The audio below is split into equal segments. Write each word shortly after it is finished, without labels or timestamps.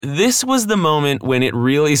This was the moment when it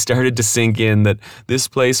really started to sink in that this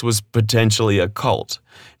place was potentially a cult.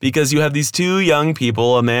 Because you have these two young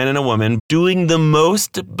people, a man and a woman, doing the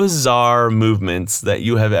most bizarre movements that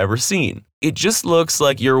you have ever seen. It just looks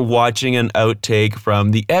like you're watching an outtake from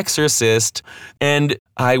The Exorcist, and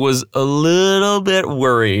I was a little bit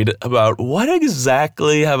worried about what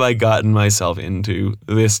exactly have I gotten myself into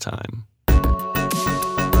this time.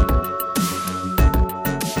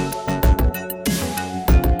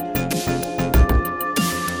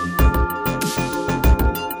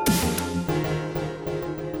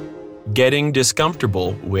 Getting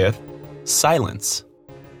discomfortable with silence.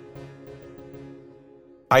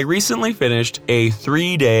 I recently finished a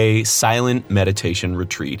 3-day silent meditation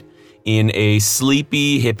retreat in a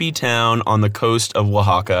sleepy hippie town on the coast of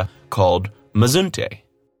Oaxaca called Mazunte.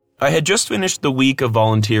 I had just finished the week of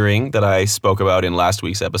volunteering that I spoke about in last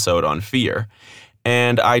week's episode on fear,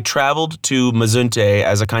 and I traveled to Mazunte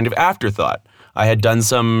as a kind of afterthought. I had done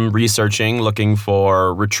some researching looking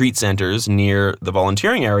for retreat centers near the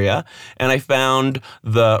volunteering area, and I found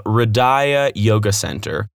the Hridaya Yoga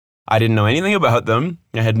Center. I didn't know anything about them.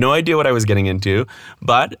 I had no idea what I was getting into,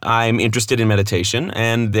 but I'm interested in meditation,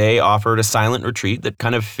 and they offered a silent retreat that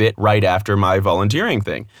kind of fit right after my volunteering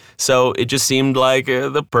thing. So it just seemed like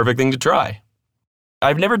the perfect thing to try.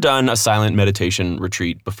 I've never done a silent meditation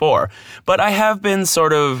retreat before, but I have been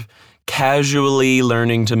sort of casually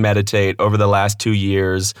learning to meditate over the last 2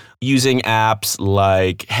 years using apps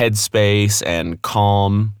like Headspace and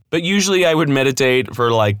Calm. But usually I would meditate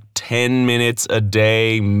for like 10 minutes a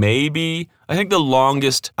day, maybe. I think the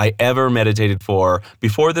longest I ever meditated for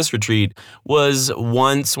before this retreat was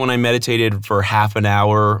once when I meditated for half an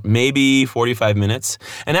hour, maybe 45 minutes.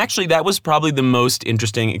 And actually that was probably the most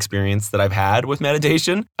interesting experience that I've had with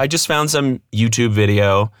meditation. I just found some YouTube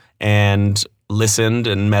video and listened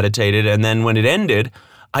and meditated, and then when it ended,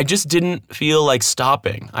 I just didn't feel like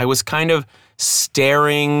stopping. I was kind of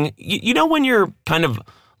staring. You know when you're kind of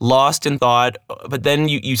lost in thought, but then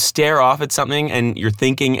you stare off at something and your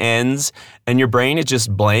thinking ends and your brain is just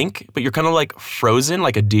blank, but you're kind of like frozen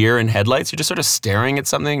like a deer in headlights. You're just sort of staring at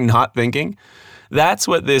something, not thinking. That's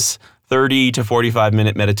what this 30 to 45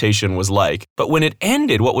 minute meditation was like. But when it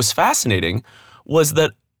ended, what was fascinating was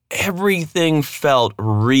that everything felt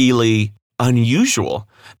really unusual.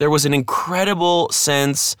 There was an incredible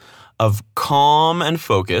sense of calm and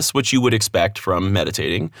focus, which you would expect from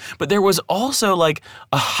meditating, but there was also like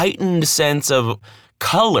a heightened sense of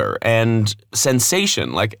color and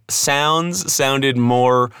sensation. Like sounds sounded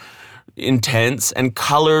more intense and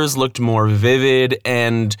colors looked more vivid,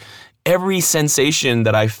 and every sensation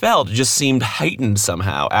that I felt just seemed heightened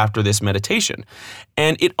somehow after this meditation.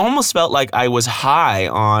 And it almost felt like I was high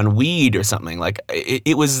on weed or something. Like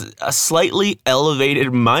it was a slightly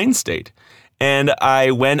elevated mind state. And I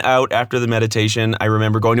went out after the meditation. I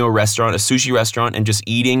remember going to a restaurant, a sushi restaurant, and just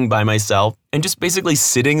eating by myself and just basically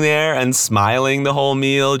sitting there and smiling the whole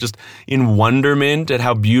meal, just in wonderment at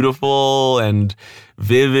how beautiful and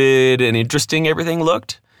vivid and interesting everything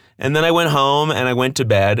looked. And then I went home and I went to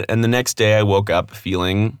bed, and the next day I woke up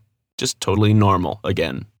feeling just totally normal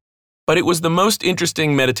again. But it was the most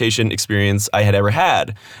interesting meditation experience I had ever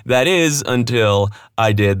had. That is, until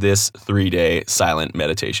I did this 3-day silent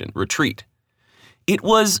meditation retreat. It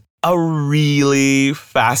was a really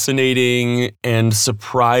fascinating and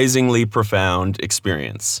surprisingly profound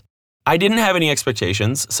experience. I didn't have any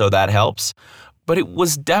expectations, so that helps. But it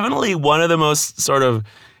was definitely one of the most sort of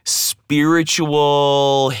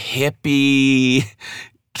spiritual, hippie,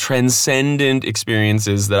 transcendent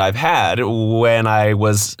experiences that I've had when I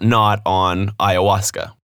was not on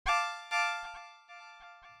ayahuasca.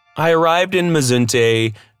 I arrived in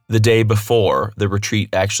Mazunte the day before the retreat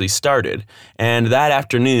actually started, and that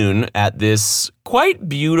afternoon at this quite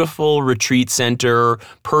beautiful retreat center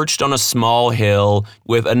perched on a small hill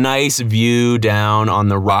with a nice view down on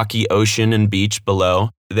the rocky ocean and beach below,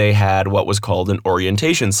 they had what was called an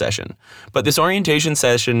orientation session. But this orientation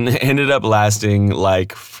session ended up lasting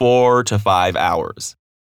like 4 to 5 hours.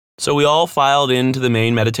 So we all filed into the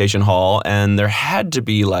main meditation hall, and there had to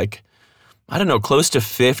be like, I don't know, close to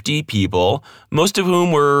 50 people, most of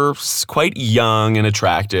whom were quite young and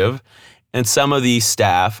attractive. And some of the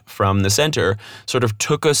staff from the center sort of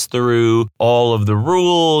took us through all of the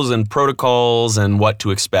rules and protocols and what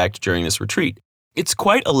to expect during this retreat. It's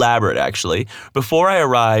quite elaborate, actually. Before I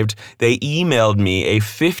arrived, they emailed me a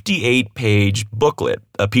 58-page booklet,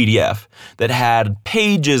 a PDF, that had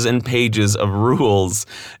pages and pages of rules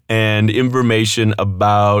and information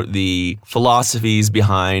about the philosophies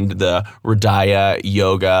behind the Hridaya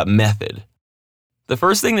yoga method. The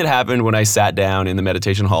first thing that happened when I sat down in the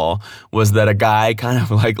meditation hall was that a guy kind of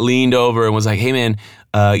like leaned over and was like, "Hey man,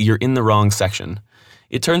 you're in the wrong section."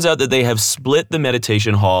 It turns out that they have split the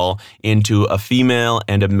meditation hall into a female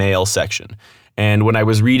and a male section. And when I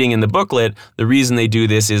was reading in the booklet, the reason they do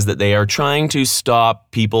this is that they are trying to stop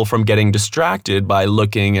people from getting distracted by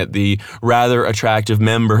looking at the rather attractive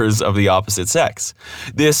members of the opposite sex.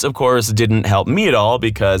 This, of course, didn't help me at all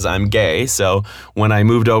because I'm gay, so when I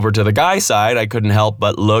moved over to the guy side, I couldn't help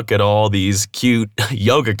but look at all these cute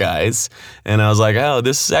yoga guys, and I was like, oh,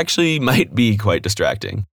 this actually might be quite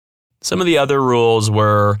distracting. Some of the other rules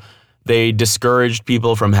were they discouraged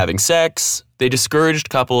people from having sex. They discouraged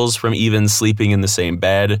couples from even sleeping in the same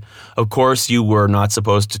bed. Of course, you were not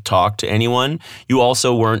supposed to talk to anyone. You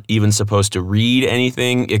also weren't even supposed to read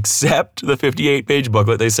anything except the 58-page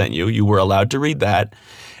booklet they sent you. You were allowed to read that.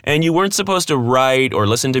 And you weren't supposed to write or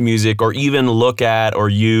listen to music or even look at or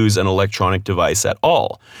use an electronic device at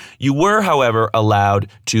all. You were, however, allowed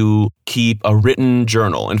to keep a written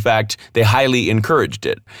journal. In fact, they highly encouraged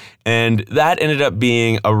it. And that ended up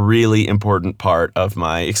being a really important part of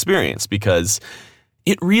my experience because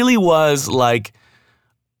it really was like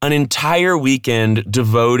an entire weekend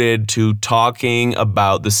devoted to talking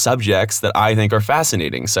about the subjects that I think are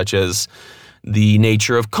fascinating, such as the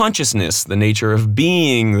nature of consciousness, the nature of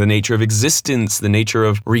being, the nature of existence, the nature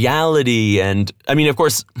of reality. And I mean, of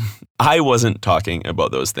course, I wasn't talking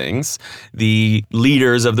about those things. The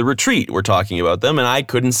leaders of the retreat were talking about them, and I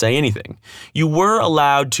couldn't say anything. You were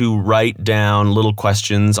allowed to write down little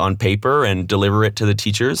questions on paper and deliver it to the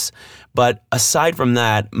teachers. But aside from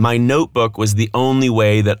that, my notebook was the only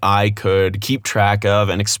way that I could keep track of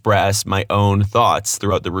and express my own thoughts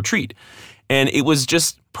throughout the retreat. And it was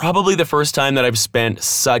just probably the first time that I've spent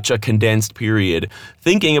such a condensed period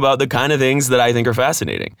thinking about the kind of things that I think are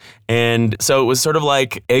fascinating. And so it was sort of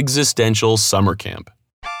like existential summer camp.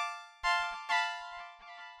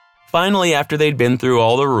 Finally, after they'd been through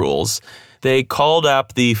all the rules, they called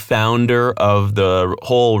up the founder of the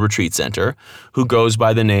whole retreat center, who goes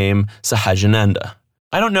by the name Sahajananda.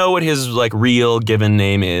 I don't know what his real given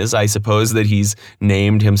name is. I suppose that he's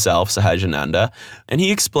named himself Sahajananda. And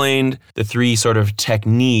he explained the three sort of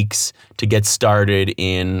techniques to get started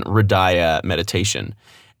in Hridaya meditation.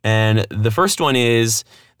 And the first one is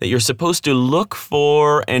that you're supposed to look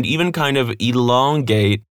for and even kind of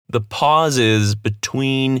elongate the pauses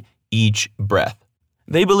between each breath.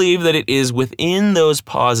 They believe that it is within those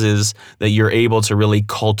pauses that you're able to really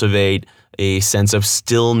cultivate a sense of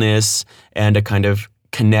stillness and a kind of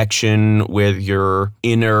connection with your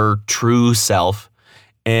inner true self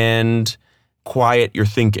and quiet your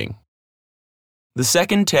thinking. The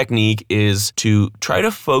second technique is to try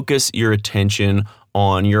to focus your attention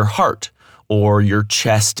on your heart or your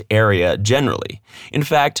chest area generally. In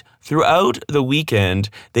fact, throughout the weekend,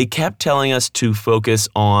 they kept telling us to focus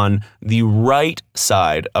on the right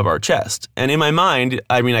side of our chest. And in my mind,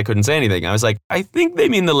 I couldn't say anything. I was like, I think they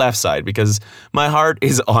mean the left side because my heart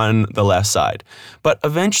is on the left side. But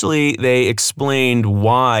eventually they explained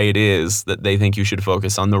why it is that they think you should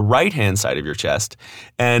focus on the right-hand side of your chest.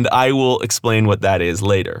 And I will explain what that is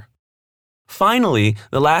later. Finally,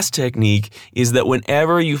 the last technique is that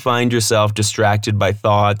whenever you find yourself distracted by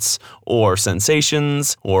thoughts or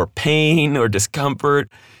sensations or pain or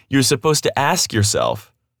discomfort, you're supposed to ask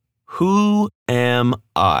yourself, who am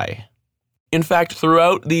I? In fact,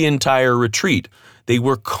 throughout the entire retreat, they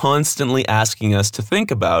were constantly asking us to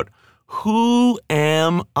think about, who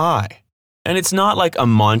am I? And it's not like a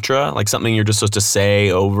mantra, like something you're just supposed to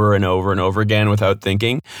say over and over and over again without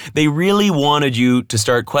thinking. They really wanted you to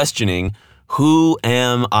start questioning, who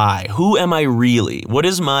am I? Who am I really? What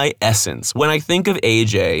is my essence? When I think of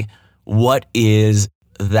AJ, what is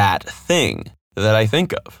that thing that I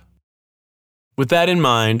think of? With that in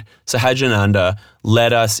mind, Sahajananda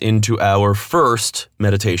led us into our first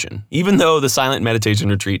meditation, even though the silent meditation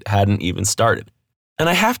retreat hadn't even started. And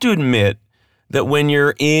I have to admit that when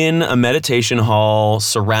you're in a meditation hall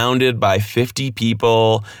surrounded by 50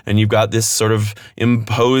 people and you've got this sort of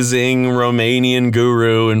imposing Romanian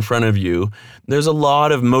guru in front of you, there's a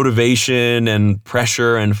lot of motivation and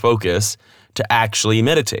pressure and focus to actually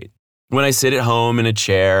meditate. When I sit at home in a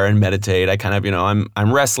chair and meditate, I kind of,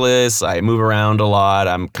 I'm restless, I move around a lot,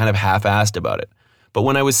 I'm kind of half-assed about it. But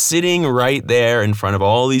when I was sitting right there in front of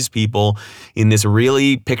all these people in this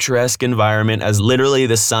really picturesque environment as literally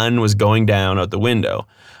the sun was going down out the window,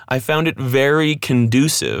 I found it very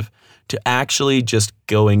conducive to actually just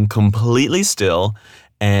going completely still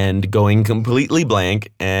and going completely blank.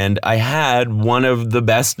 And I had one of the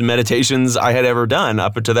best meditations I had ever done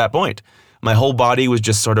up to that point. My whole body was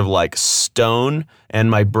just sort of like stone, and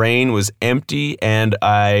my brain was empty, and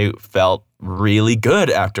I felt really good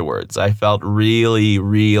afterwards. I felt really,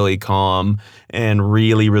 really calm and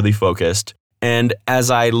really, really focused. And as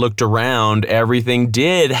I looked around, everything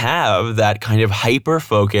did have that kind of hyper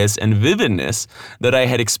focus and vividness that I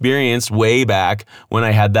had experienced way back when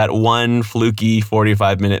I had that one fluky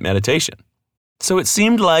 45-minute meditation. So it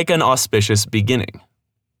seemed like an auspicious beginning.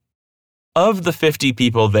 Of the 50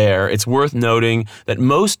 people there, it's worth noting that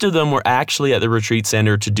most of them were actually at the retreat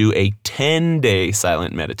center to do a 10-day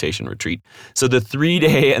silent meditation retreat. So the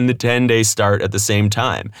 3-day and the 10-day start at the same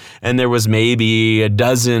time. And there was maybe a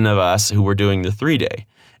dozen of us who were doing the 3-day.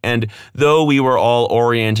 And though we were all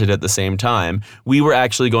oriented at the same time, we were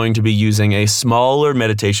actually going to be using a smaller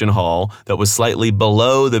meditation hall that was slightly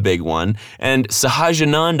below the big one, and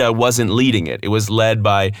Sahajananda wasn't leading it. It was led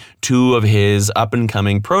by two of his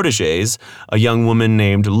up-and-coming proteges, a young woman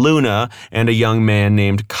named Luna and a young man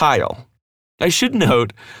named Kyle. I should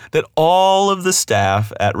note that all of the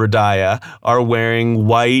staff at Hridaya are wearing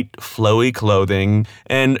white, flowy clothing,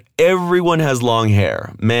 and everyone has long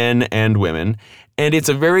hair, men and women, and it's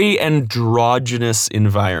a very androgynous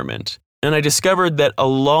environment. And I discovered that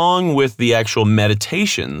along with the actual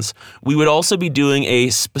meditations, we would also be doing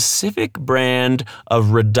a specific brand of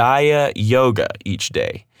Hridaya yoga each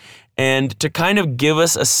day. And to kind of give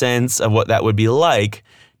us a sense of what that would be like,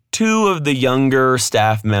 two of the younger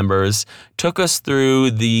staff members took us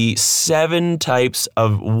through the 7 types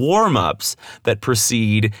of warm-ups that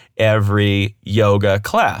precede every yoga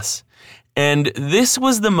class. And this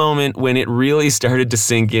was the moment when it really started to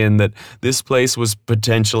sink in that this place was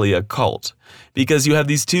potentially a cult. Because you have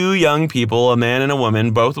these two young people, a man and a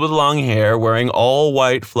woman, both with long hair, wearing all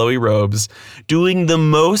white flowy robes, doing the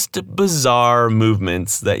most bizarre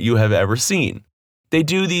movements that you have ever seen. They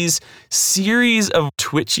do these series of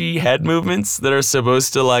twitchy head movements that are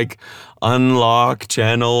supposed to like unlock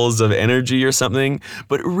channels of energy or something.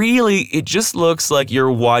 But really, it just looks like you're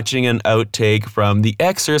watching an outtake from The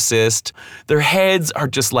Exorcist. Their heads are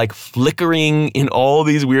just like flickering in all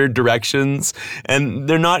these weird directions. And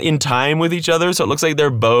they're not in time with each other. So it looks like they're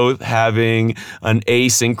both having an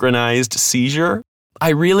asynchronized seizure. I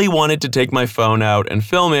really wanted to take my phone out and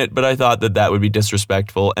film it, but I thought that that would be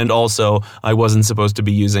disrespectful, and also I wasn't supposed to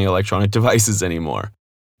be using electronic devices anymore.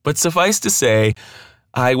 But suffice to say,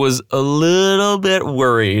 I was a little bit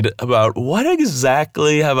worried about what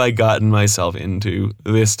exactly have I gotten myself into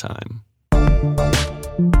this time.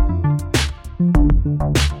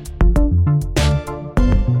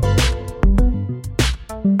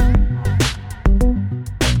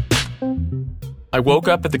 I woke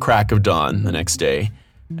up at the crack of dawn the next day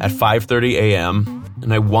at 5:30 a.m.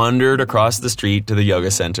 and I wandered across the street to the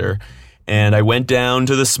yoga center, and I went down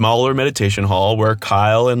to the smaller meditation hall where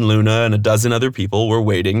Kyle and Luna and a dozen other people were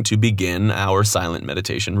waiting to begin our silent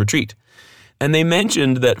meditation retreat. And they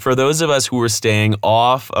mentioned that for those of us who were staying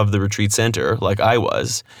off of the retreat center, like I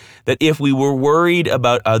was, that if we were worried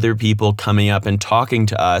about other people coming up and talking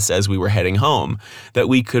to us as we were heading home, that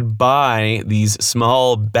we could buy these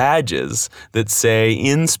small badges that say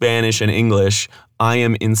in Spanish and English, "I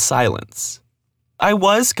am in silence." I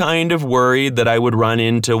was kind of worried that I would run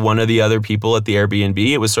into one of the other people at the Airbnb.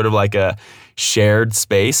 It was sort of like a shared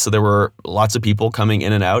space, so there were lots of people coming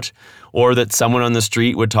in and out, or that someone on the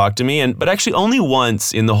street would talk to me. But actually only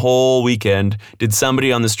once in the whole weekend did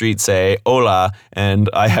somebody on the street say, "Hola,"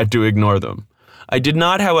 and I had to ignore them. I did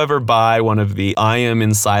not, however, buy one of the I am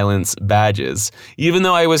in silence badges, even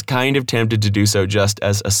though I was kind of tempted to do so just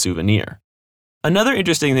as a souvenir. Another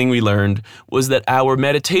interesting thing we learned was that our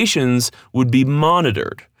meditations would be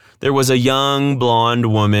monitored. There was a young blonde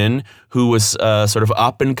woman who was a sort of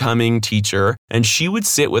up-and-coming teacher, and she would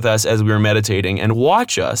sit with us as we were meditating and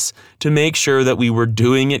watch us to make sure that we were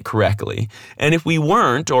doing it correctly. And if we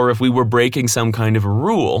weren't, or if we were breaking some kind of a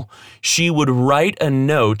rule, she would write a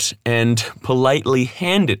note and politely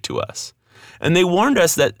hand it to us. And they warned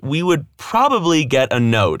us that we would probably get a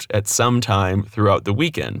note at some time throughout the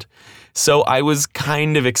weekend. So I was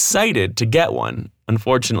kind of excited to get one.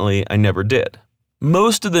 Unfortunately, I never did.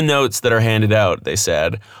 Most of the notes that are handed out, they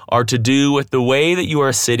said, are to do with the way that you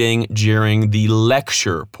are sitting during the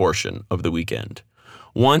lecture portion of the weekend.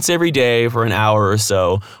 Once every day for an hour or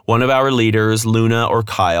so, one of our leaders, Luna or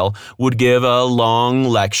Kyle, would give a long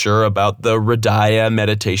lecture about the Hridaya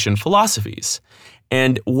meditation philosophies.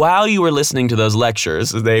 And while you were listening to those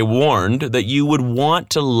lectures, they warned that you would want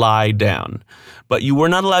to lie down. But you were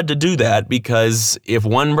not allowed to do that because if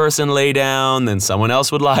one person lay down, then someone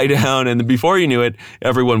else would lie down, and before you knew it,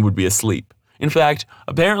 everyone would be asleep. In fact,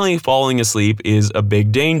 apparently falling asleep is a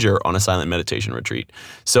big danger on a silent meditation retreat.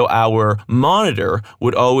 So our monitor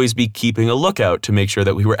would always be keeping a lookout to make sure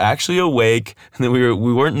that we were actually awake and that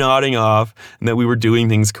we weren't nodding off and that we were doing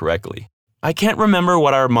things correctly. I can't remember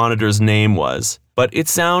what our monitor's name was, but it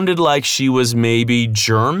sounded like she was maybe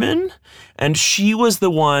German, and she was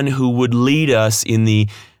the one who would lead us in the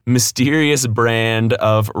mysterious brand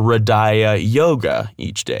of Hridaya yoga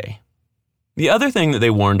each day. The other thing that they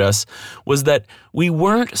warned us was that we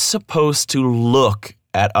weren't supposed to look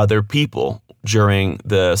at other people during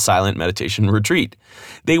the silent meditation retreat.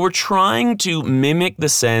 They were trying to mimic the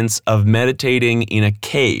sense of meditating in a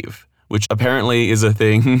cave, which apparently is a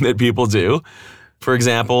thing that people do. For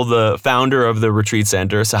example, the founder of the retreat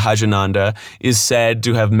center, Sahajananda, is said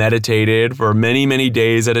to have meditated for many, many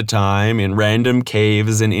days at a time in random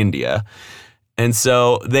caves in India. And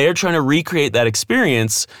so they're trying to recreate that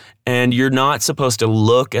experience, and you're not supposed to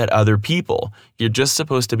look at other people. You're just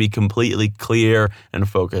supposed to be completely clear and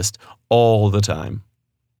focused all the time.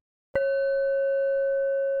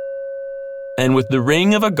 And with the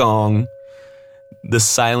ring of a gong, the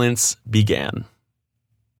silence began.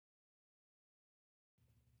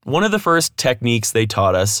 One of the first techniques they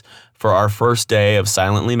taught us for our first day of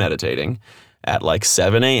silently meditating at like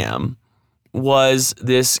 7 a.m. was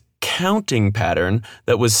this counting pattern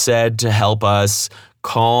that was said to help us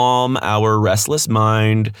calm our restless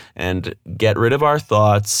mind and get rid of our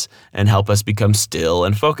thoughts and help us become still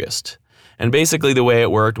and focused. And basically the way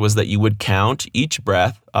it worked was that you would count each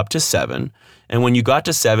breath up to 7, and when you got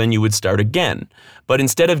to 7, you would start again. But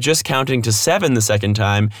instead of just counting to 7 the second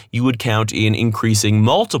time, you would count in increasing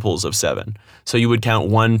multiples of 7. So you would count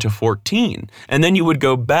 1 to 14, and then you would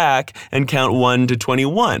go back and count 1 to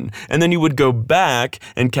 21, and then you would go back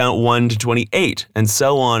and count 1 to 28, and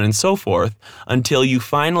so on and so forth, until you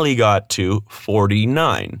finally got to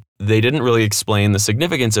 49. They didn't really explain the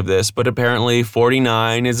significance of this, but apparently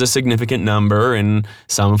 49 is a significant number in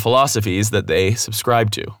some philosophies that they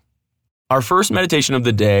subscribe to. Our first meditation of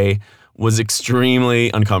the day was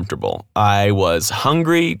extremely uncomfortable. I was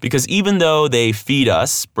hungry because even though they feed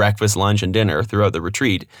us breakfast, lunch, and dinner throughout the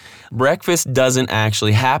retreat, breakfast doesn't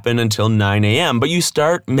actually happen until 9 a.m., but you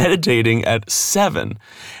start meditating at 7.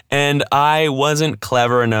 And I wasn't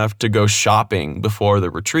clever enough to go shopping before the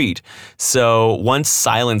retreat. So once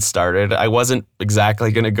silence started, I wasn't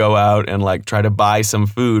exactly going to go out and try to buy some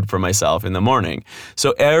food for myself in the morning.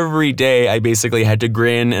 So every day I basically had to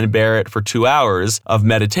grin and bear it for 2 hours of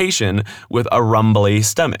meditation with a rumbly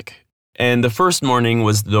stomach. And the first morning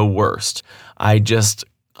was the worst.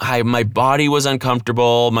 My body was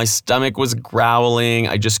uncomfortable, my stomach was growling,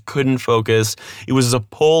 I just couldn't focus. It was the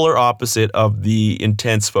polar opposite of the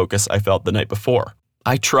intense focus I felt the night before.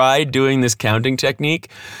 I tried doing this counting technique,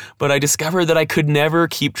 but I discovered that I could never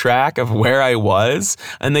keep track of where I was,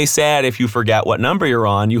 and they said if you forget what number you're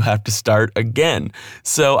on, you have to start again.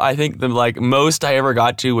 So I think the most I ever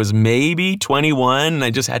got to was maybe 21, and I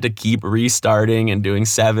just had to keep restarting and doing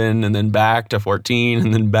 7 and then back to 14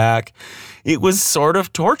 and then back. It was sort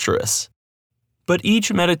of torturous. But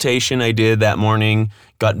each meditation I did that morning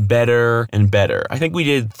got better and better. I think we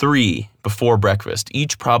did 3 before breakfast,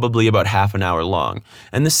 each probably about half an hour long.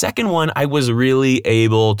 And the second one, I was really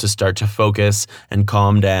able to start to focus and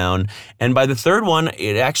calm down. And by the third one,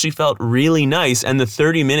 it actually felt really nice, and the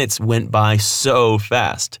 30 minutes went by so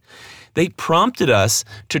fast. They prompted us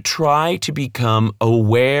to try to become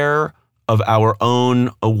aware of our own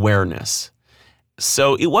awareness.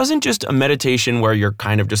 So it wasn't just a meditation where you're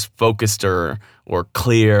kind of just focused or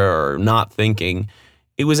clear or not thinking.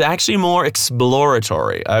 It was actually more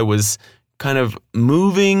exploratory. I was kind of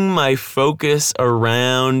moving my focus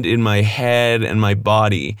around in my head and my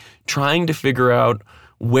body, trying to figure out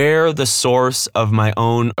where the source of my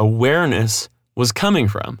own awareness was coming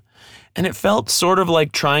from. And it felt sort of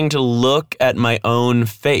like trying to look at my own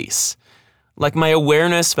face. Like my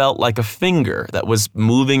awareness felt like a finger that was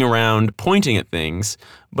moving around, pointing at things,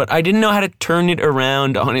 but I didn't know how to turn it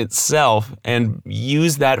around on itself and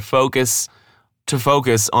use that focus to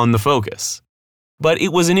focus on the focus. But it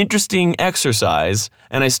was an interesting exercise,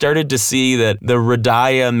 and I started to see that the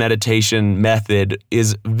Hridaya meditation method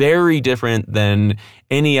is very different than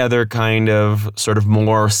any other kind of sort of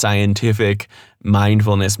more scientific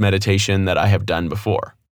mindfulness meditation that I have done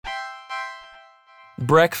before.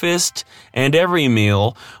 Breakfast and every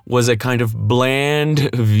meal was a kind of bland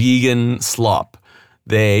vegan slop.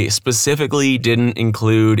 They specifically didn't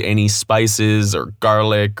include any spices or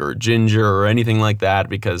garlic or ginger or anything like that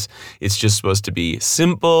because it's just supposed to be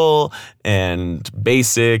simple and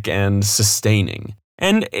basic and sustaining.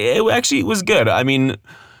 And it was good. I mean,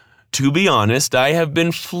 To be honest, I have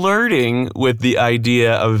been flirting with the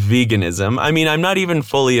idea of veganism. I mean, I'm not even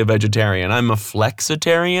fully a vegetarian. I'm a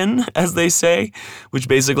flexitarian, as they say, which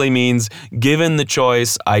basically means given the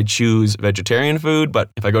choice, I choose vegetarian food.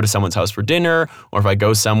 But if I go to someone's house for dinner, or if I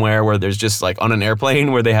go somewhere where there's just like on an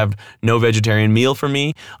airplane where they have no vegetarian meal for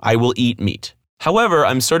me, I will eat meat. However,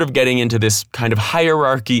 I'm sort of getting into this kind of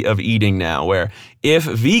hierarchy of eating now where if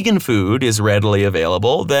vegan food is readily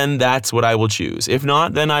available, then that's what I will choose. If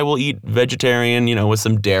not, then I will eat vegetarian, with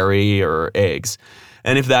some dairy or eggs.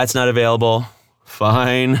 And if that's not available,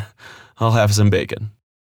 fine, I'll have some bacon.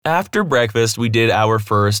 After breakfast, we did our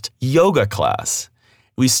first yoga class.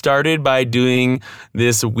 We started by doing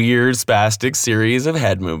this weird spastic series of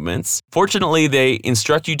head movements. Fortunately, they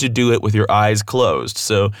instruct you to do it with your eyes closed,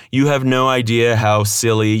 so you have no idea how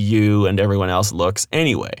silly you and everyone else looks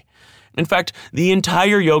anyway. In fact, the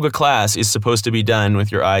entire yoga class is supposed to be done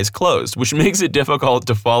with your eyes closed, which makes it difficult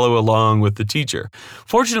to follow along with the teacher.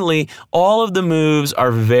 Fortunately, all of the moves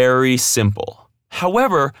are very simple.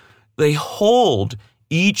 However, they hold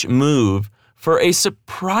each move for a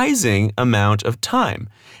surprising amount of time.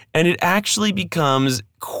 And it actually becomes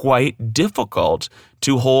quite difficult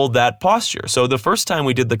to hold that posture. So the first time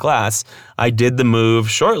we did the class, I did the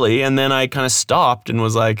move shortly, and then I kind of stopped and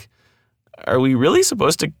was like, are we really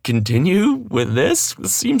supposed to continue with this?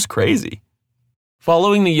 This seems crazy.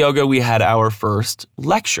 Following the yoga, we had our first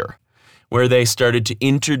lecture, where they started to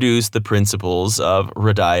introduce the principles of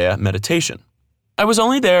Hridaya meditation. I was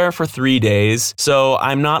only there for 3 days, so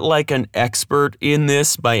I'm not like an expert in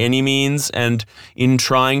this by any means, and in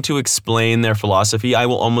trying to explain their philosophy, I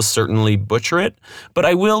will almost certainly butcher it, but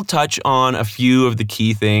I will touch on a few of the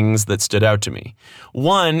key things that stood out to me.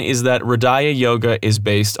 One is that Hridaya Yoga is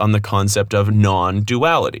based on the concept of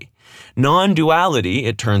non-duality. Non-duality,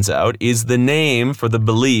 it turns out, is the name for the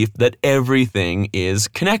belief that everything is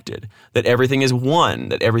connected, that everything is one,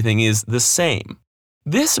 that everything is the same.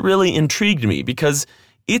 This really intrigued me because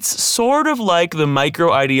it's sort of like the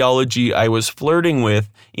micro-ideology I was flirting with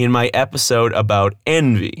in my episode about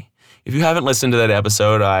envy. If you haven't listened to that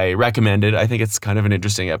episode, I recommend it. I think it's kind of an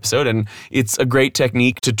interesting episode, and it's a great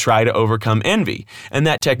technique to try to overcome envy. And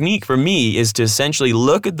that technique for me is to essentially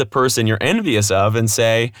look at the person you're envious of and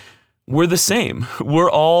say, we're the same. We're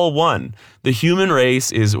all one. The human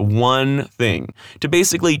race is one thing. To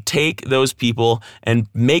basically take those people and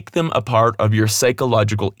make them a part of your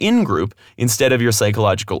psychological in-group instead of your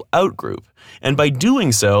psychological out-group. And by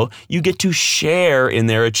doing so, you get to share in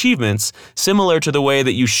their achievements, similar to the way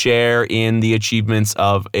that you share in the achievements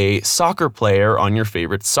of a soccer player on your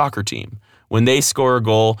favorite soccer team. When they score a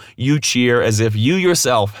goal, you cheer as if you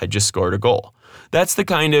yourself had just scored a goal. That's the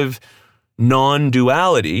kind of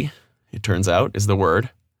non-duality, it turns out, is the word,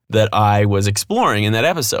 that I was exploring in that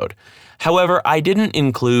episode. However, I didn't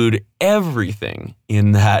include everything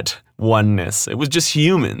in that oneness. It was just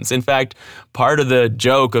humans. In fact, part of the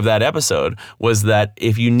joke of that episode was that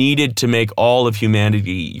if you needed to make all of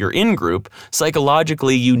humanity your in-group,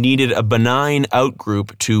 psychologically you needed a benign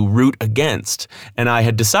out-group to root against. And I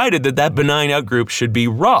had decided that that benign out-group should be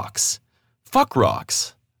rocks. Fuck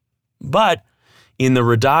rocks. But in the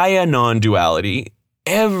Hridaya non-duality,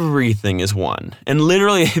 everything is one. And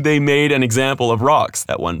literally, they made an example of rocks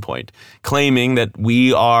at one point, claiming that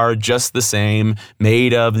we are just the same,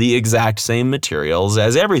 made of the exact same materials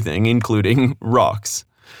as everything, including rocks.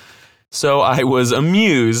 So I was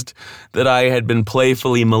amused that I had been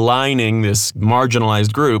playfully maligning this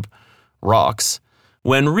marginalized group, rocks,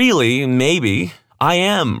 when really, maybe, I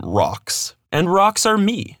am rocks. And rocks are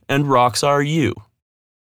me, and rocks are you.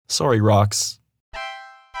 Sorry, rocks.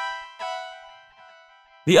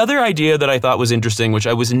 The other idea that I thought was interesting, which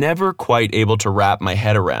I was never quite able to wrap my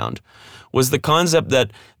head around, was the concept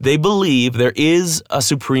that they believe there is a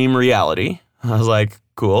supreme reality. I was like,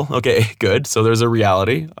 cool, okay, good. So there's a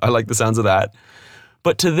reality. I like the sounds of that.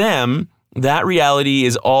 But to them, that reality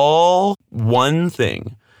is all one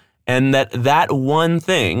thing. And that one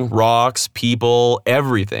thing, rocks, people,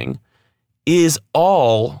 everything, is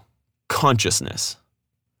all consciousness.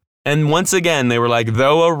 And once again, they were like,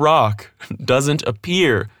 though a rock doesn't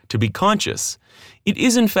appear to be conscious, it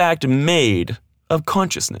is in fact made of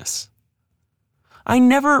consciousness. I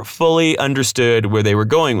never fully understood where they were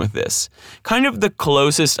going with this. Kind of the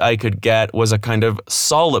closest I could get was a kind of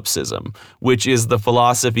solipsism, which is the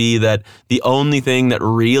philosophy that the only thing that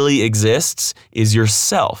really exists is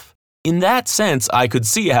yourself. In that sense, I could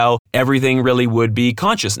see how everything really would be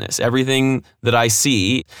consciousness. Everything that I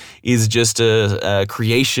see is just a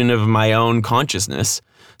creation of my own consciousness.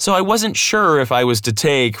 So I wasn't sure if I was to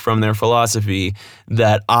take from their philosophy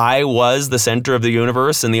that I was the center of the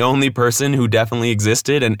universe and the only person who definitely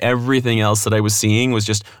existed and everything else that I was seeing was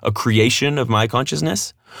just a creation of my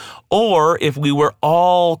consciousness, or if we were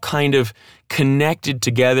all kind of connected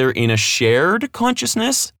together in a shared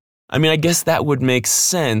consciousness. I mean, I guess that would make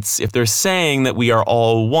sense if they're saying that we are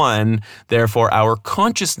all one, therefore our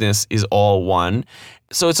consciousness is all one.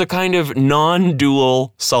 So it's a kind of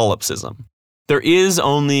non-dual solipsism. There is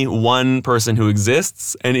only one person who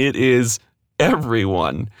exists, and it is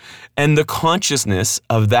everyone. And the consciousness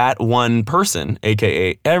of that one person,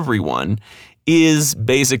 aka everyone, is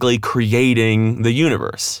basically creating the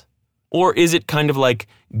universe. Or is it kind of like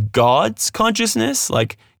God's consciousness?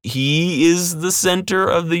 Like he is the center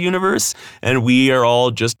of the universe, and we are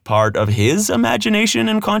all just part of his imagination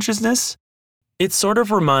and consciousness? It sort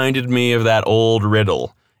of reminded me of that old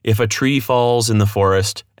riddle. If a tree falls in the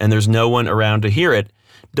forest and there's no one around to hear it,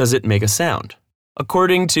 does it make a sound?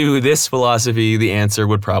 According to this philosophy, the answer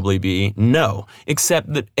would probably be no,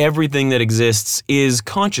 except that everything that exists is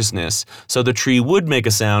consciousness, so the tree would make a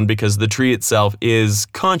sound because the tree itself is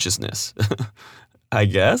consciousness. I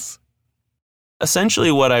guess?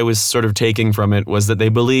 Essentially, what I was sort of taking from it was that they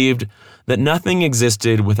believed that nothing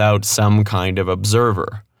existed without some kind of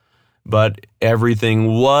observer, but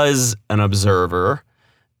everything was an observer.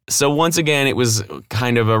 So once again, it was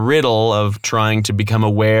kind of a riddle of trying to become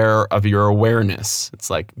aware of your awareness. It's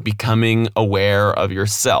like becoming aware of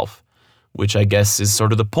yourself, which I guess is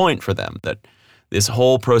sort of the point for them, that this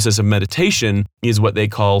whole process of meditation is what they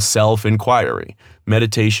call self-inquiry.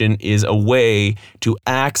 Meditation is a way to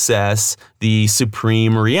access the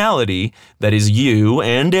supreme reality that is you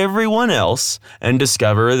and everyone else and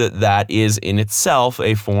discover that that is in itself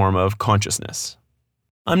a form of consciousness.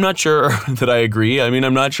 I'm not sure that I agree. I mean,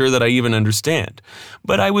 I'm not sure that I even understand.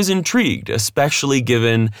 But I was intrigued, especially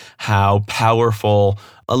given how powerful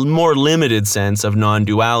a more limited sense of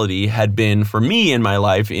non-duality had been for me in my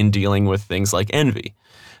life in dealing with things like envy.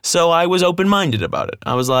 So I was open-minded about it.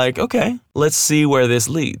 I was like, okay, let's see where this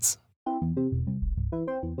leads.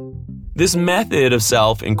 This method of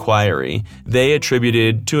self-inquiry they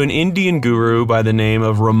attributed to an Indian guru by the name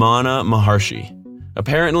of Ramana Maharshi.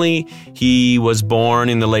 Apparently, he was born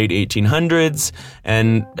in the late 1800s,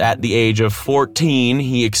 and at the age of 14,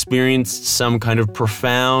 he experienced some kind of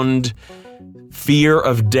profound fear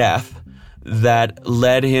of death that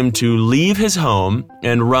led him to leave his home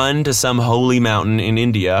and run to some holy mountain in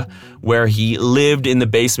India, where he lived in the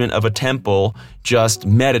basement of a temple just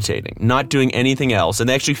meditating, not doing anything else. And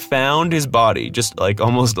they actually found his body just like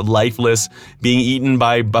almost lifeless, being eaten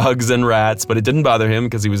by bugs and rats, but it didn't bother him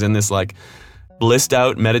because he was in this like blissed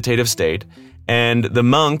out meditative state. And the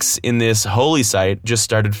monks in this holy site just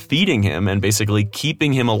started feeding him and basically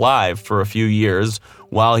keeping him alive for a few years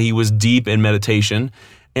while he was deep in meditation.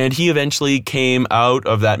 And he eventually came out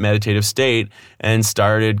of that meditative state and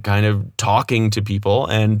started kind of talking to people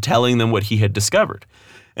and telling them what he had discovered.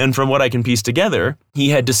 And from what I can piece together, he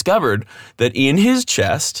had discovered that in his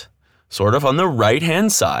chest, sort of on the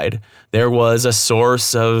right-hand side, there was a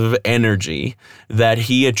source of energy that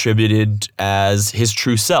he attributed as his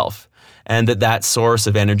true self, and that source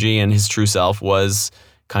of energy and his true self was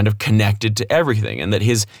kind of connected to everything, and that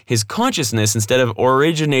his consciousness, instead of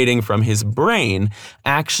originating from his brain,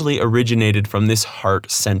 actually originated from this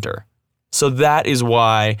heart center. So that is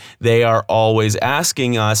why they are always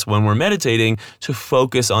asking us when we're meditating to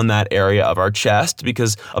focus on that area of our chest,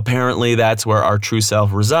 because apparently that's where our true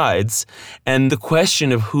self resides. And the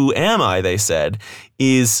question of who am I, they said,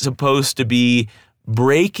 is supposed to be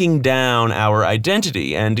breaking down our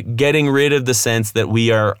identity and getting rid of the sense that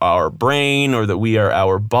we are our brain or that we are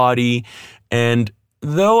our body. And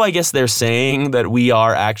though I guess they're saying that we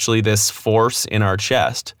are actually this force in our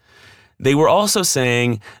chest, they were also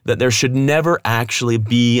saying that there should never actually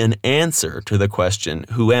be an answer to the question,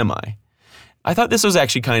 who am I? I thought this was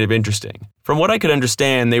actually kind of interesting. From what I could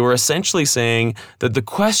understand, they were essentially saying that the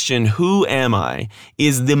question, who am I,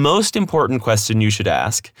 is the most important question you should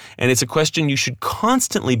ask, and it's a question you should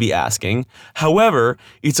constantly be asking. However,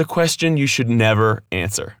 it's a question you should never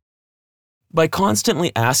answer. By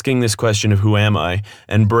constantly asking this question of who am I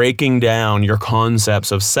and breaking down your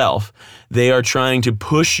concepts of self, they are trying to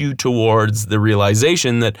push you towards the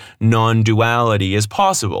realization that non-duality is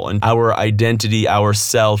possible and our identity, our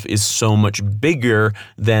self, is so much bigger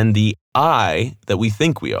than the I that we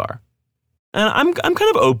think we are. And I'm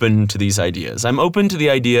kind of open to these ideas. I'm open to the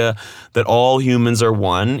idea that all humans are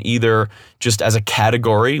one, either just as a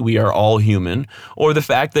category, we are all human, or the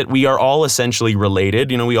fact that we are all essentially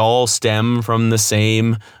related. You know, we all stem from the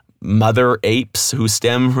same mother apes who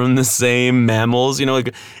stem from the same mammals.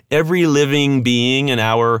 Like every living being in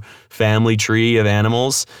our family tree of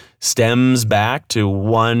animals stems back to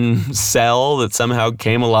one cell that somehow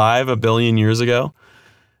came alive a billion years ago.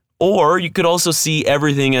 Or you could also see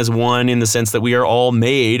everything as one in the sense that we are all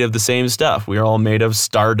made of the same stuff. We are all made of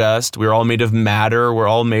stardust. We're all made of matter. We're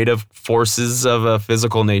all made of forces of a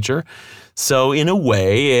physical nature. So in a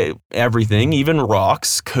way, everything, even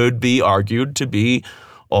rocks, could be argued to be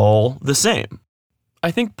all the same.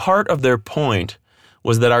 I think part of their point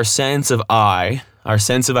was that our sense of I, our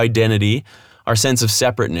sense of identity, our sense of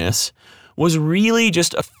separateness was really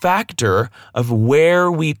just a factor of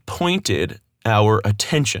where we pointed our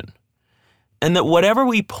attention. And that whatever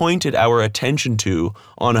we pointed our attention to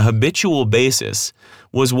on a habitual basis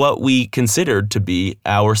was what we considered to be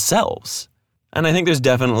ourselves. And I think there's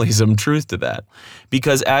definitely some truth to that.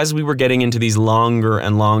 Because as we were getting into these longer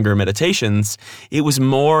and longer meditations, it was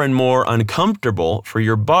more and more uncomfortable for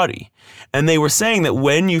your body. And they were saying that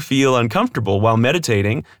when you feel uncomfortable while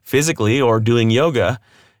meditating, physically or doing yoga,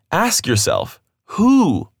 ask yourself,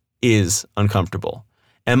 who is uncomfortable?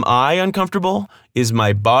 Am I uncomfortable? Is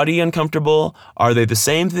my body uncomfortable? Are they the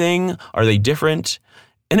same thing? Are they different?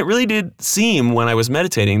 And it really did seem when I was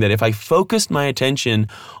meditating that if I focused my attention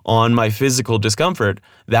on my physical discomfort,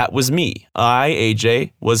 that was me. I,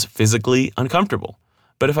 AJ, was physically uncomfortable.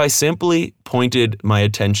 But if I simply pointed my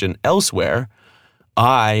attention elsewhere,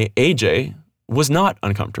 I, AJ, was not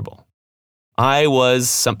uncomfortable. I was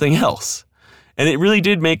something else. And it really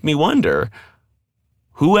did make me wonder,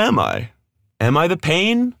 who am I? Am I the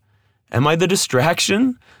pain? Am I the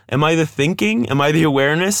distraction? Am I the thinking? Am I the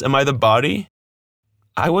awareness? Am I the body?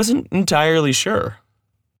 I wasn't entirely sure.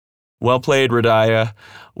 Well played, Hridaya.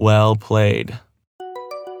 Well played.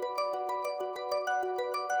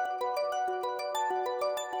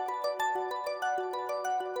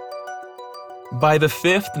 By the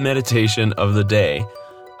fifth meditation of the day,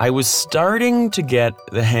 I was starting to get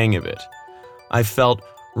the hang of it. I felt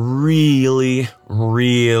really,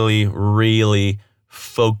 really, really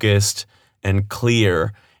focused and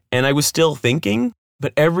clear. And I was still thinking,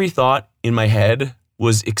 but every thought in my head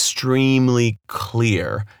was extremely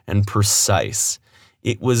clear and precise.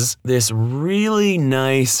 It was this really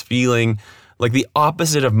nice feeling, like the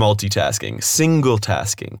opposite of multitasking, single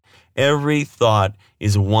tasking. Every thought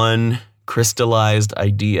is one crystallized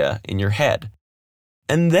idea in your head.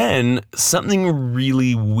 And then something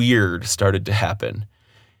really weird started to happen.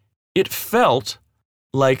 It felt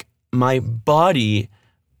like my body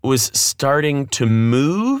was starting to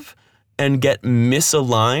move and get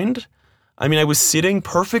misaligned. I mean, I was sitting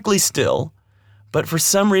perfectly still, but for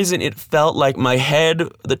some reason it felt like my head,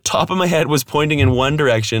 the top of my head was pointing in one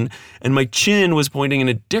direction and my chin was pointing in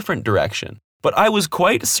a different direction. But I was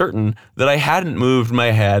quite certain that I hadn't moved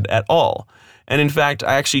my head at all. And in fact,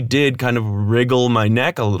 I actually did kind of wriggle my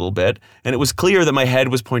neck a little bit, and it was clear that my head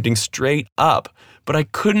was pointing straight up. But I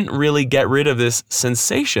couldn't really get rid of this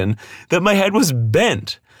sensation that my head was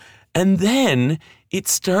bent. And then it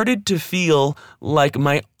started to feel like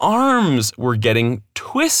my arms were getting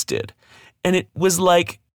twisted. And it was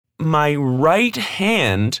like my right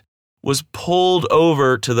hand was pulled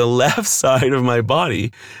over to the left side of my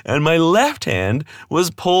body, and my left hand was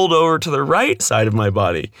pulled over to the right side of my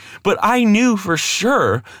body. But I knew for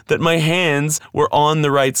sure that my hands were on the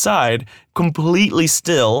right side, completely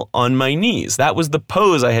still on my knees. That was the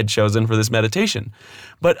pose I had chosen for this meditation.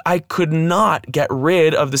 But I could not get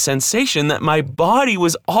rid of the sensation that my body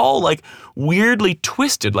was all like weirdly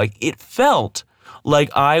twisted, like it felt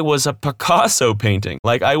like I was a Picasso painting,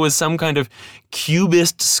 like I was some kind of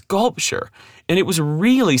cubist sculpture. And it was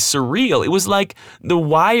really surreal. It was like the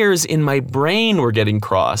wires in my brain were getting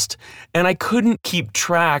crossed, and I couldn't keep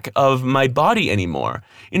track of my body anymore.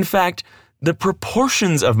 In fact, the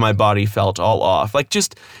proportions of my body felt all off. Like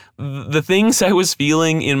just the things I was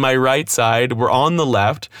feeling in my right side were on the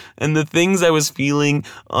left, and the things I was feeling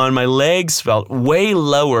on my legs felt way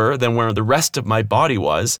lower than where the rest of my body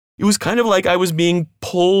was. It was kind of like I was being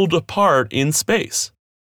pulled apart in space.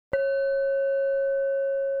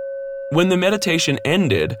 When the meditation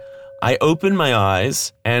ended, I opened my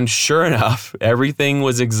eyes, and sure enough, everything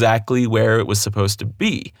was exactly where it was supposed to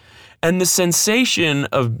be. And the sensation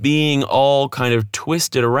of being all kind of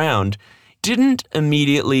twisted around didn't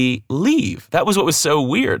immediately leave. That was what was so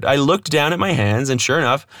weird. I looked down at my hands, and sure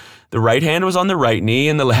enough, the right hand was on the right knee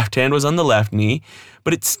and the left hand was on the left knee,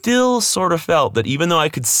 but it still sort of felt that even though I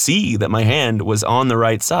could see that my hand was on the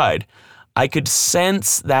right side, I could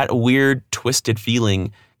sense that weird twisted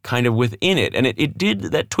feeling kind of within it. And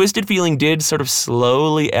that twisted feeling did sort of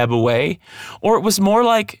slowly ebb away, or it was more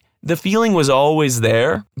like The feeling was always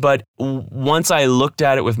there, but once I looked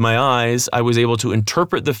at it with my eyes, I was able to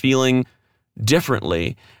interpret the feeling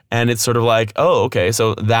differently. And it's sort of like, oh, okay,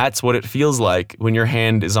 so that's what it feels like when your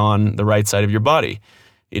hand is on the right side of your body.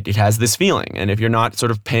 It has this feeling. And if you're not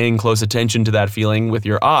sort of paying close attention to that feeling with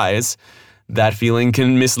your eyes, that feeling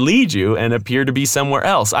can mislead you and appear to be somewhere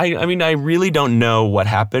else. I mean, I really don't know what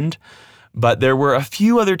happened, but there were a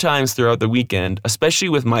few other times throughout the weekend, especially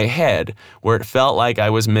with my head, where it felt like I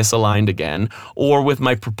was misaligned again, or with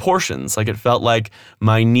my proportions, like it felt like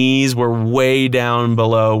my knees were way down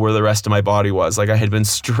below where the rest of my body was, like I had been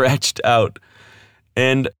stretched out.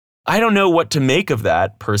 And I don't know what to make of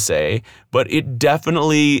that per se, but it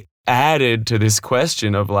definitely added to this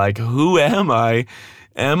question of like, who am I?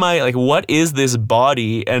 Like, what is this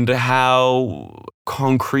body and how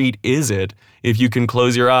concrete is it if you can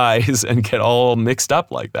close your eyes and get all mixed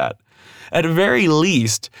up like that? At very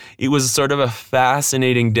least, it was sort of a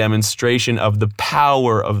fascinating demonstration of the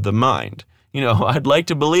power of the mind. You know, I'd like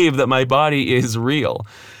to believe that my body is real,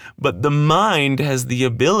 but the mind has the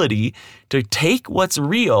ability to take what's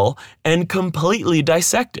real and completely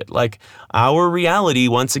dissect it. Like, our reality,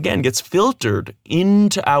 once again, gets filtered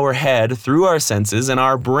into our head through our senses, and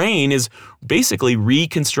our brain is basically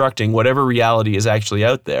reconstructing whatever reality is actually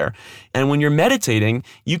out there. And when you're meditating,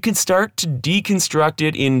 you can start to deconstruct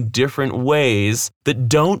it in different ways that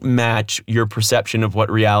don't match your perception of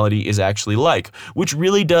what reality is actually like, which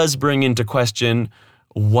really does bring into question,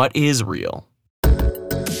 what is real?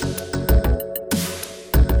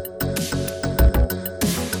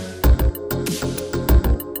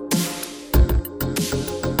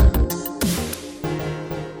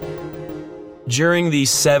 During the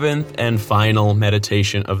seventh and final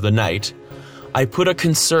meditation of the night, I put a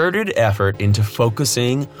concerted effort into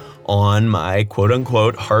focusing on my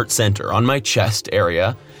quote-unquote heart center, on my chest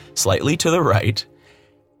area, slightly to the right,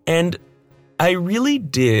 and I really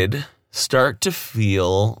did start to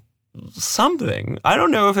feel something. I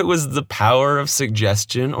don't know if it was the power of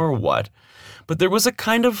suggestion or what, but there was a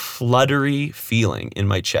kind of fluttery feeling in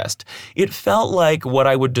my chest. It felt like what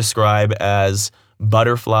I would describe as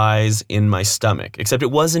butterflies in my stomach, except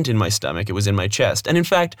it wasn't in my stomach, it was in my chest. And in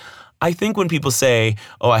fact, I think when people say,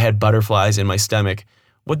 oh, I had butterflies in my stomach,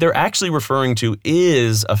 what they're actually referring to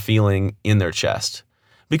is a feeling in their chest.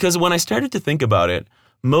 Because when I started to think about it,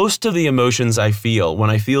 most of the emotions I feel,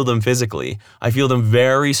 when I feel them physically, I feel them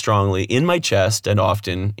very strongly in my chest and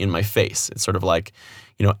often in my face. It's sort of like,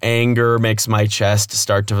 you know, anger makes my chest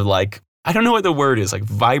start to like, I don't know what the word is, like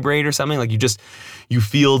vibrate or something. Like you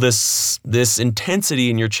feel this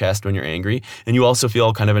intensity in your chest when you're angry, and you also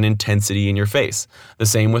feel kind of an intensity in your face. The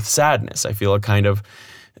same with sadness. I feel a kind of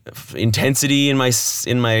intensity in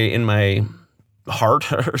my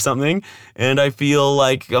heart or something, and I feel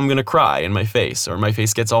like I'm gonna cry in my face, or my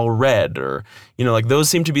face gets all red, or, you know, like those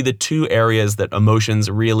seem to be the two areas that emotions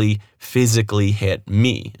really physically hit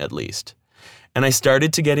me, at least. And I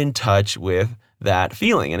started to get in touch with that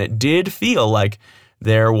feeling. And it did feel like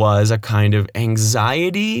there was a kind of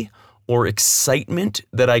anxiety or excitement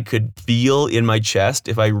that I could feel in my chest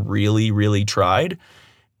if I really, really tried.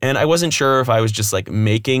 And I wasn't sure if I was just like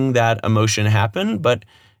making that emotion happen, but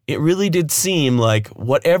it really did seem like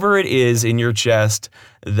whatever it is in your chest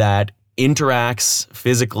that interacts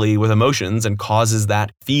physically with emotions and causes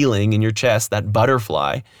that feeling in your chest, that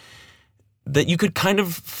butterfly, that you could kind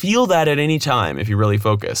of feel that at any time if you really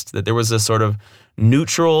focused, that there was a sort of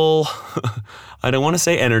neutral, I don't want to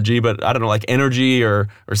say energy, but I don't know, like energy or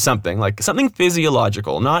something, like something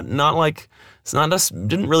physiological, not like,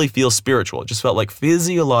 didn't really feel spiritual. It just felt like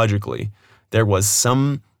physiologically there was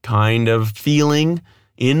some kind of feeling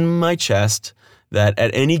in my chest that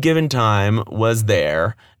at any given time was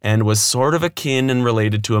there and was sort of akin and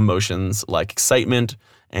related to emotions like excitement,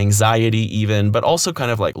 anxiety even, but also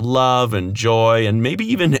kind of like love and joy and maybe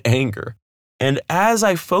even anger. And as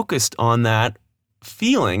I focused on that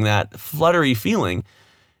feeling, that fluttery feeling,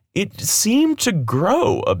 it seemed to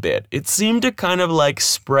grow a bit. It seemed to kind of like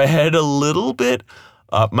spread a little bit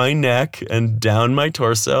up my neck and down my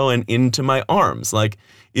torso and into my arms. Like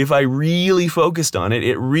if I really focused on it,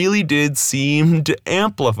 it really did seem to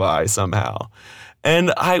amplify somehow.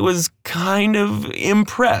 And I was kind of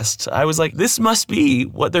impressed. I was like, this must be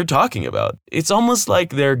what they're talking about. It's almost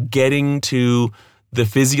like they're getting to the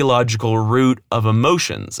physiological root of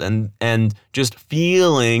emotions and just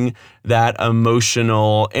feeling that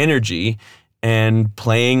emotional energy and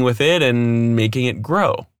playing with it and making it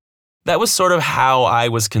grow. That was sort of how I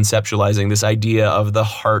was conceptualizing this idea of the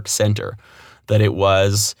heart center, that it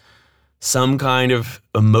was some kind of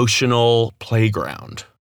emotional playground.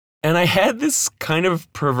 And I had this kind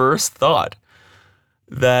of perverse thought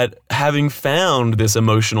that having found this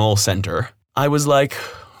emotional center, I was like,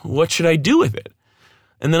 what should I do with it?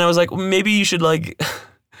 And then I was like, well, maybe you should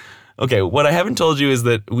okay, what I haven't told you is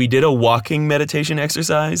that we did a walking meditation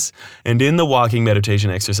exercise. And in the walking meditation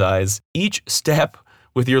exercise, each step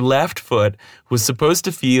with your left foot was supposed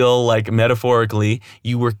to feel like, metaphorically,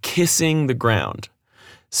 you were kissing the ground.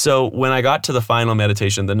 So when I got to the final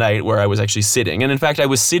meditation of the night, where I was actually sitting, and in fact, I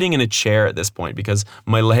was sitting in a chair at this point because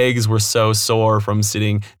my legs were so sore from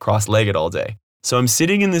sitting cross-legged all day. So I'm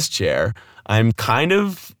sitting in this chair. I'm kind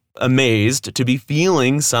of amazed to be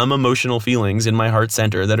feeling some emotional feelings in my heart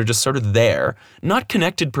center that are just sort of there, not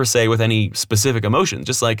connected per se with any specific emotion,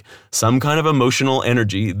 just like some kind of emotional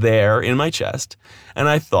energy there in my chest. And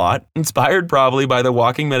I thought, inspired probably by the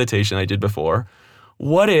walking meditation I did before,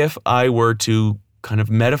 what if I were to kind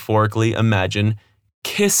of metaphorically imagine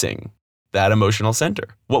kissing that emotional center?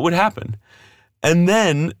 What would happen? And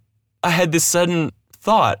then I had this sudden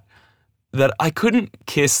thought that I couldn't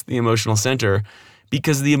kiss the emotional center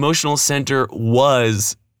because the emotional center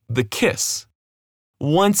was the kiss.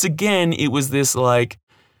 Once again, it was this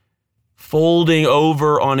folding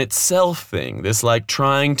over on itself thing, this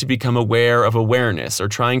trying to become aware of awareness or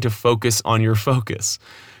trying to focus on your focus.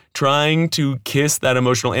 Trying to kiss that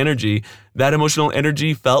emotional energy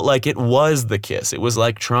felt like it was the kiss. It was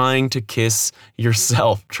like trying to kiss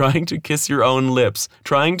yourself, trying to kiss your own lips,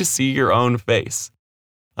 trying to see your own face.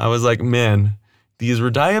 I was like, man, these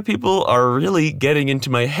Hridaya people are really getting into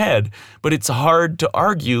my head, but it's hard to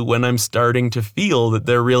argue when I'm starting to feel that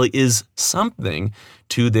there really is something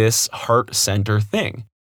to this heart center thing.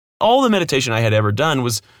 All the meditation I had ever done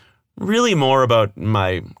was really more about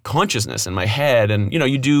my consciousness in my head. And,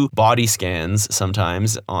 you do body scans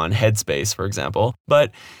sometimes on Headspace, for example,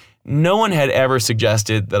 but no one had ever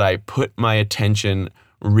suggested that I put my attention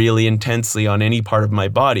really intensely on any part of my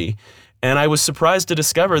body. And I was surprised to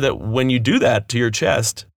discover that when you do that to your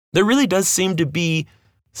chest, there really does seem to be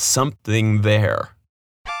something there.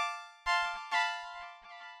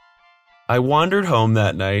 I wandered home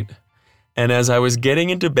that night, and as I was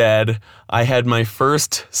getting into bed, I had my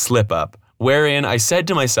first slip-up, wherein I said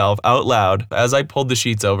to myself out loud as I pulled the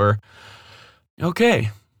sheets over,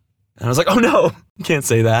 okay. And I was like, oh no, can't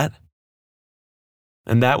say that.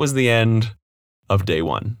 And that was the end of day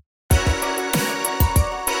one.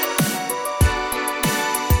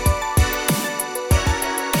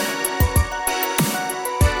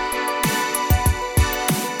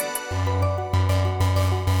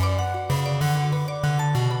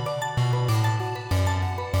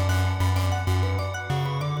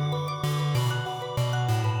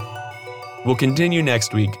 We'll continue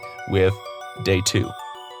next week with day 2.